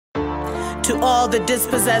to all the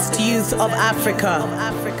dispossessed youth of Africa,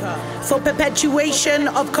 for perpetuation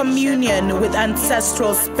of communion with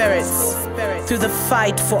ancestral spirits through the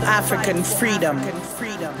fight for African freedom,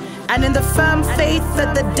 and in the firm faith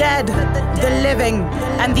that the dead, the living,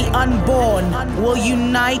 and the unborn will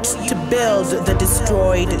unite to build the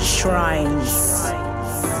destroyed shrines.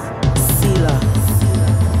 Selah.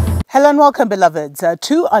 Hello and welcome, beloveds,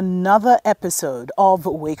 to another episode of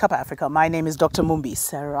Wake Up Africa. My name is Dr. Mumbi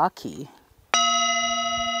Seraki.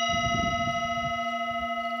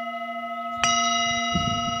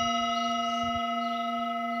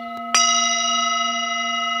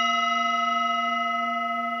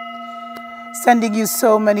 Sending you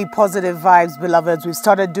so many positive vibes, beloveds. We've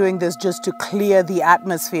started doing this just to clear the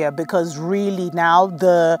atmosphere, because really now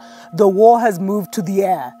the war has moved to the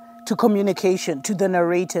air, to communication, to the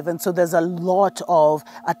narrative. And so there's a lot of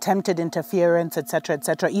attempted interference,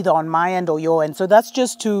 etc., either on my end or your end. So that's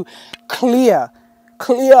just to clear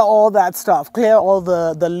all that stuff, clear all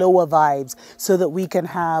the lower vibes, so that we can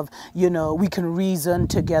have, we can reason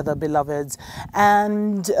together, beloveds.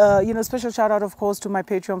 And, special shout out, of course, to my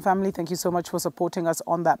Patreon family. Thank you so much for supporting us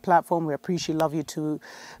on that platform. We appreciate, love you too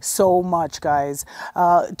so much, guys.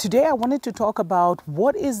 Today I wanted to talk about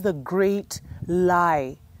what is the great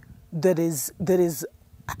lie that is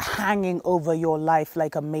hanging over your life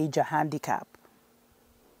like a major handicap.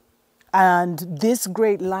 And this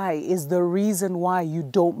great lie is the reason why you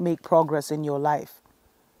don't make progress in your life.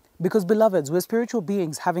 Because, beloveds, we're spiritual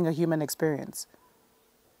beings having a human experience.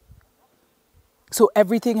 So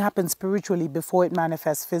everything happens spiritually before it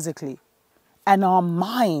manifests physically. And our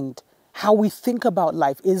mind, how we think about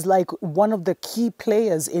life, is like one of the key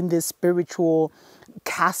players in this spiritual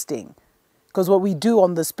casting. Because what we do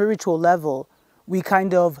on the spiritual level, we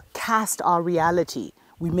kind of cast our reality.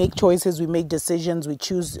 We make choices, we make decisions, we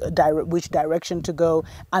choose which direction to go,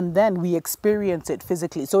 and then we experience it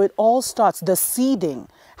physically. So it all starts, the seeding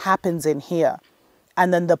happens in here.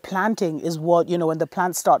 And then the planting is what, when the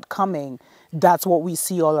plants start coming, that's what we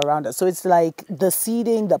see all around us. So it's like the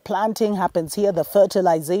seeding, the planting happens here, the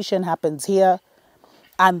fertilization happens here.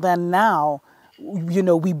 And then now,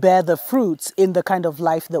 we bear the fruits in the kind of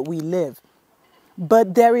life that we live.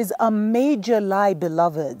 But there is a major lie,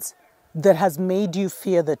 beloveds, that has made you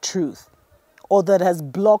fear the truth, or that has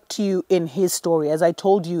blocked you in his story. As I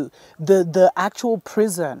told you, the actual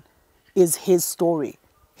prison is his story,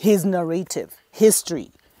 his narrative,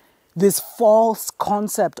 history. This false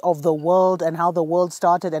concept of the world and how the world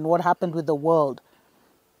started and what happened with the world,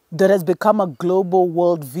 that has become a global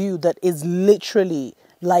worldview that is literally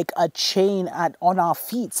like a chain on our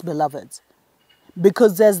feet, beloveds.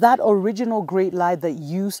 Because there's that original great lie that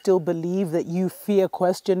you still believe, that you fear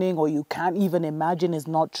questioning, or you can't even imagine is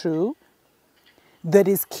not true, that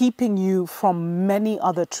is keeping you from many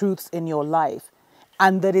other truths in your life,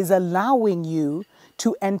 and that is allowing you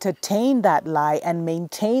to entertain that lie and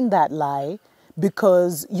maintain that lie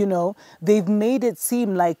because, they've made it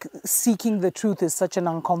seem like seeking the truth is such an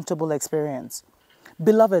uncomfortable experience.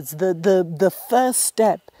 Beloveds, the first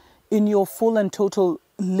step in your full and total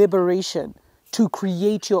liberation to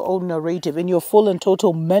create your own narrative, in your full and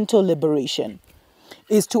total mental liberation,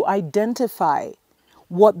 is to identify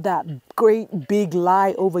what that great big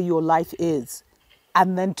lie over your life is,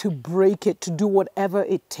 and then to break it, to do whatever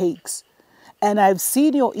it takes. And I've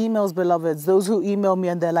seen your emails, beloveds, those who email me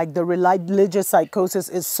and they're like, the religious psychosis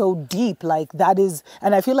is so deep, like that is,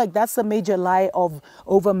 and I feel like that's the major lie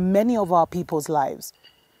over many of our people's lives.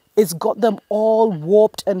 It's got them all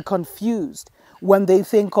warped and confused. When they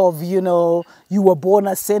think of, you were born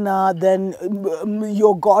a sinner, then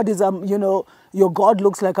your God is, your God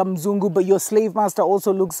looks like a Mzungu, but your slave master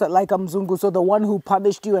also looks like a Mzungu. So the one who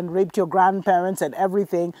punished you and raped your grandparents and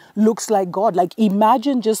everything looks like God. Like,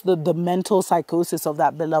 imagine just the mental psychosis of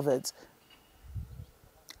that, beloveds.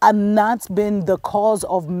 And that's been the cause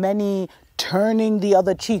of many turning the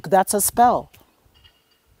other cheek. That's a spell.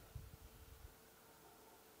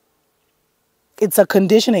 It's a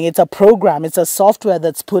conditioning, it's a program, it's a software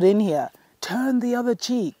that's put in here. Turn the other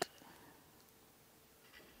cheek.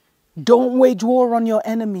 Don't wage war on your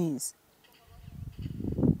enemies.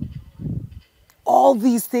 All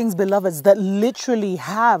these things, beloveds, that literally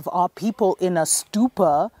have our people in a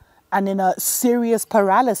stupor and in a serious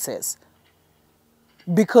paralysis.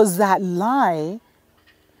 Because that lie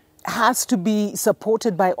has to be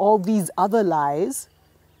supported by all these other lies.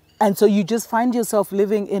 And so you just find yourself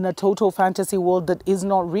living in a total fantasy world that is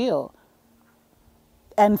not real.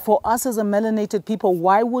 And for us as a melanated people,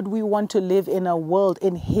 why would we want to live in a world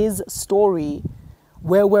in his story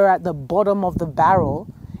where we're at the bottom of the barrel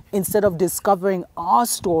instead of discovering our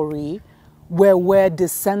story where we're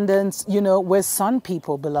descendants, we're sun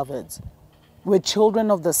people, beloveds. We're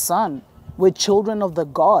children of the sun. We're children of the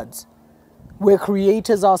gods. We're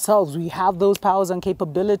creators ourselves. We have those powers and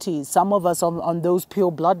capabilities. Some of us on those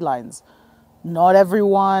pure bloodlines. Not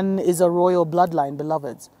everyone is a royal bloodline,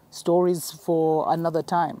 beloveds. Stories for another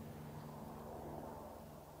time.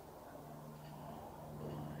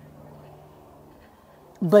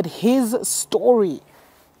 But his story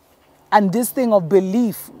and this thing of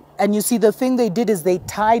belief, and you see the thing they did is they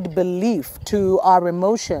tied belief to our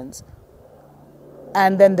emotions.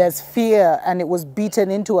 And then there's fear, and it was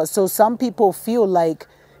beaten into us. So some people feel like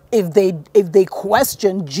if they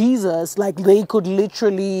question Jesus, like they could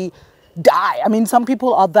literally die. I mean, some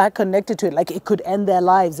people are that connected to it, like it could end their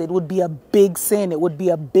lives. It would be a big sin. It would be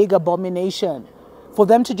a big abomination for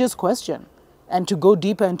them to just question and to go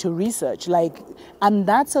deeper into research. And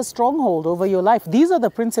that's a stronghold over your life. These are the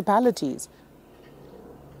principalities.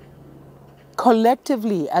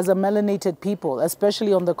 Collectively, as a melanated people,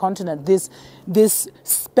 especially on the continent, this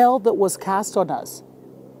spell that was cast on us,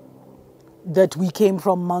 that we came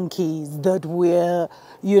from monkeys, that we're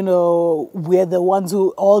the ones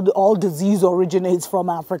who, all disease originates from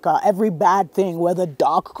Africa, every bad thing, we're the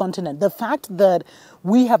dark continent. The fact that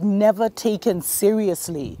we have never taken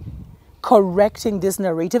seriously correcting this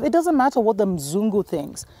narrative, it doesn't matter what the Mzungu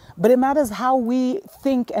thinks, but it matters how we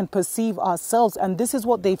think and perceive ourselves, and this is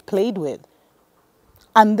what they've played with.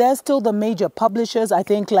 And they're still the major publishers. I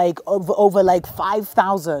think over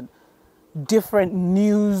 5,000 different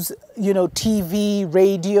news, TV,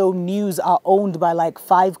 radio, news are owned by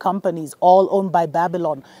 5 companies, all owned by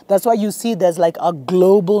Babylon. That's why you see there's a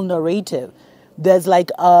global narrative. There's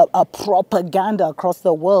a propaganda across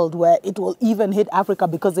the world where it will even hit Africa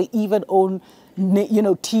because they even own,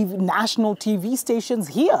 national TV stations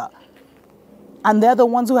here. And they're the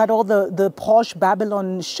ones who had all the posh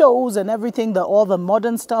Babylon shows and everything, all the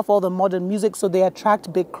modern stuff, all the modern music, so they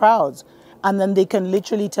attract big crowds. And then they can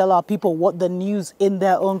literally tell our people what the news in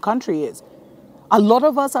their own country is. A lot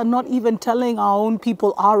of us are not even telling our own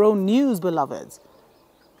people our own news, beloveds.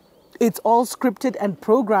 It's all scripted and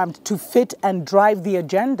programmed to fit and drive the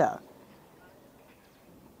agenda.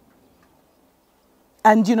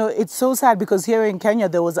 And, it's so sad because here in Kenya,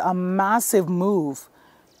 there was a massive move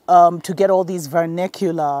to get all these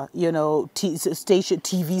vernacular,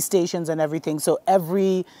 TV stations and everything. So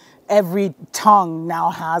every tongue now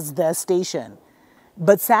has their station.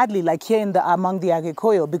 But sadly, here among the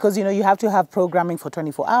Agikoyo, because, you have to have programming for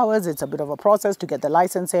 24 hours. It's a bit of a process to get the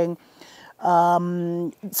licensing.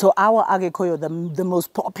 So our Agikoyo, the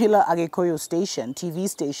most popular Agikoyo station, TV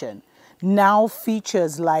station, now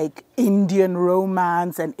features Indian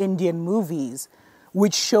romance and Indian movies,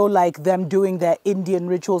 which show them doing their Indian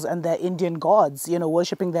rituals and their Indian gods,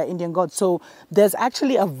 worshipping their Indian gods. So there's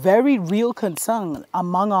actually a very real concern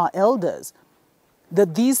among our elders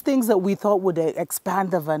that these things that we thought would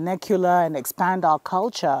expand the vernacular and expand our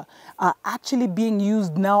culture are actually being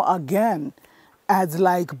used now again as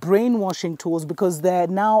brainwashing tools, because they're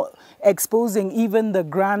now exposing even the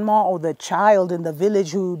grandma or the child in the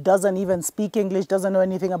village who doesn't even speak English, doesn't know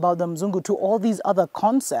anything about the Mzungu, to all these other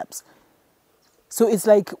concepts. So it's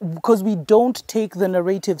because we don't take the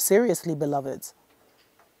narrative seriously, beloveds.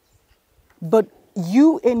 But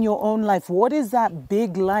you in your own life, what is that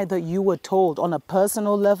big lie that you were told on a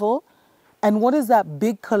personal level? And what is that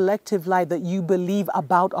big collective lie that you believe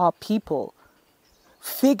about our people?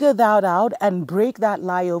 Figure that out and break that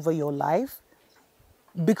lie over your life.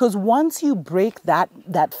 Because once you break that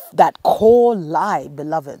core lie,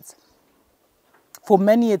 beloveds, for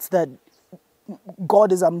many it's that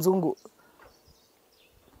God is a Mzungu.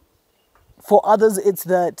 For others, it's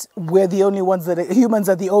that we're the only ones humans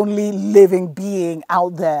are the only living being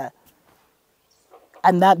out there.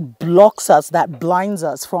 And that blocks us, that blinds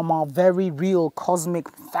us from our very real cosmic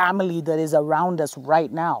family that is around us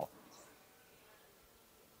right now.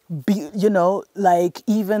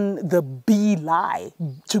 Even the be lie.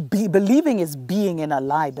 Believing is being in a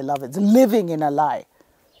lie, beloveds. Living in a lie.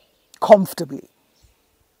 Comfortably.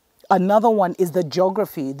 Another one is the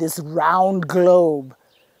geography, this round globe.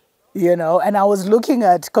 And I was looking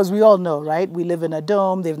at, because we all know, right? We live in a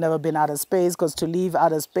dome. They've never been out of space, because to leave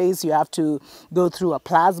outer space, you have to go through a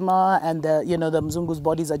plasma, and the Mzungu's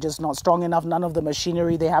bodies are just not strong enough. None of the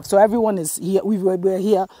machinery they have. So everyone is here. We're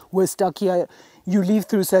here. We're stuck here. You leave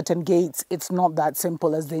through certain gates. It's not that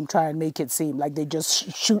simple as they try and make it seem. They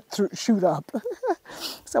just shoot up.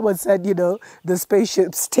 Someone said, the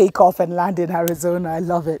spaceships take off and land in Arizona. I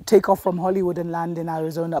love it. Take off from Hollywood and land in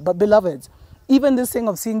Arizona. But beloveds, even this thing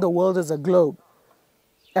of seeing the world as a globe,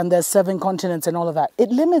 and there's 7 continents and all of that,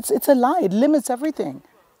 it's a lie. It limits everything.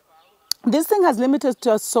 This thing has limited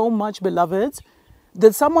us so much, beloveds,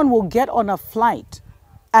 that someone will get on a flight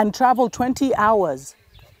and travel 20 hours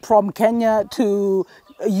from Kenya to,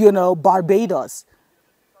 Barbados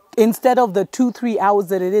instead of the 2-3 hours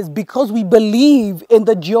that it is, because we believe in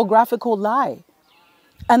the geographical lie.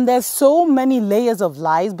 And there's so many layers of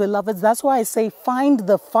lies, beloveds. That's why I say find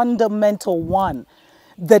the fundamental one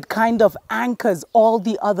that kind of anchors all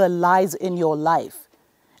the other lies in your life.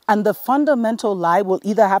 And the fundamental lie will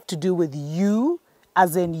either have to do with you,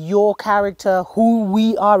 as in your character, who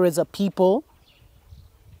we are as a people,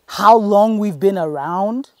 how long we've been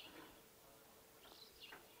around.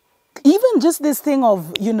 Even just this thing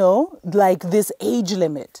of, like this age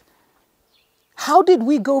limit. How did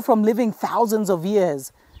we go from living thousands of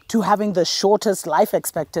years to having the shortest life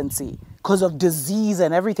expectancy because of disease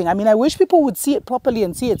and everything? I mean, I wish people would see it properly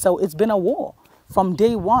and see it. So it's been a war from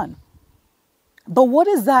day one. But what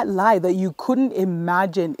is that lie that you couldn't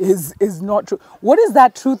imagine is not true? What is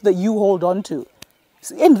that truth that you hold on to?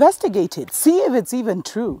 Investigate it. See if it's even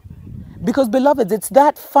true. Because, beloveds, it's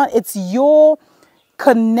that fun. It's your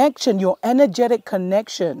connection, your energetic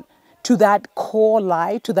connection to that core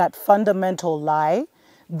lie, to that fundamental lie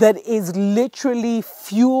that is literally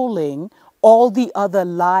fueling all the other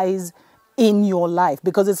lies in your life.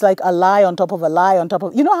 Because it's like a lie on top of a lie on top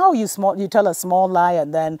of, you know how you tell a small lie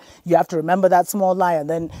and then you have to remember that small lie, and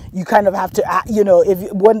then you kind of have to,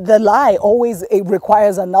 when the lie always, it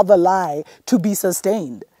requires another lie to be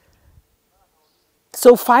sustained.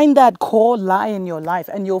 So find that core lie in your life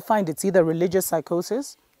and you'll find it's either religious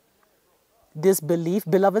psychosis, disbelief.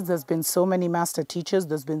 Beloveds, there's been so many master teachers,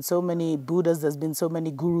 there's been so many Buddhas, there's been so many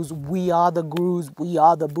gurus. We are the gurus, we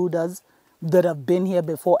are the Buddhas that have been here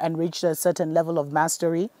before and reached a certain level of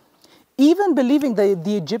mastery. Even believing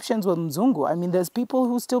the Egyptians were Mzungu. I mean, there's people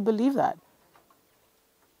who still believe that.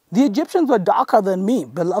 The Egyptians were darker than me,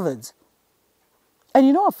 beloveds. And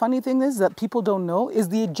you know a funny thing is that people don't know is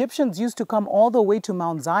the Egyptians used to come all the way to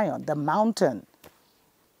Mount Zion, the mountain,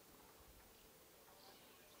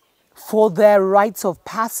 for their rites of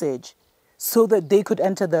passage so that they could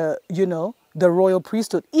enter the royal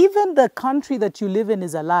priesthood. Even the country that you live in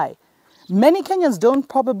is a lie. Many Kenyans don't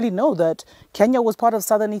probably know that Kenya was part of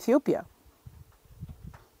southern Ethiopia.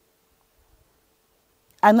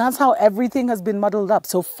 And that's how everything has been muddled up.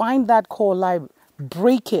 So find that core lie,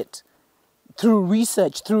 break it through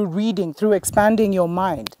research, through reading, through expanding your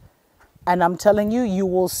mind. And I'm telling you, you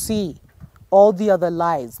will see all the other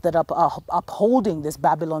lies that are upholding this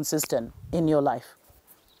Babylon system in your life.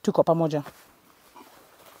 Tuko pamoja.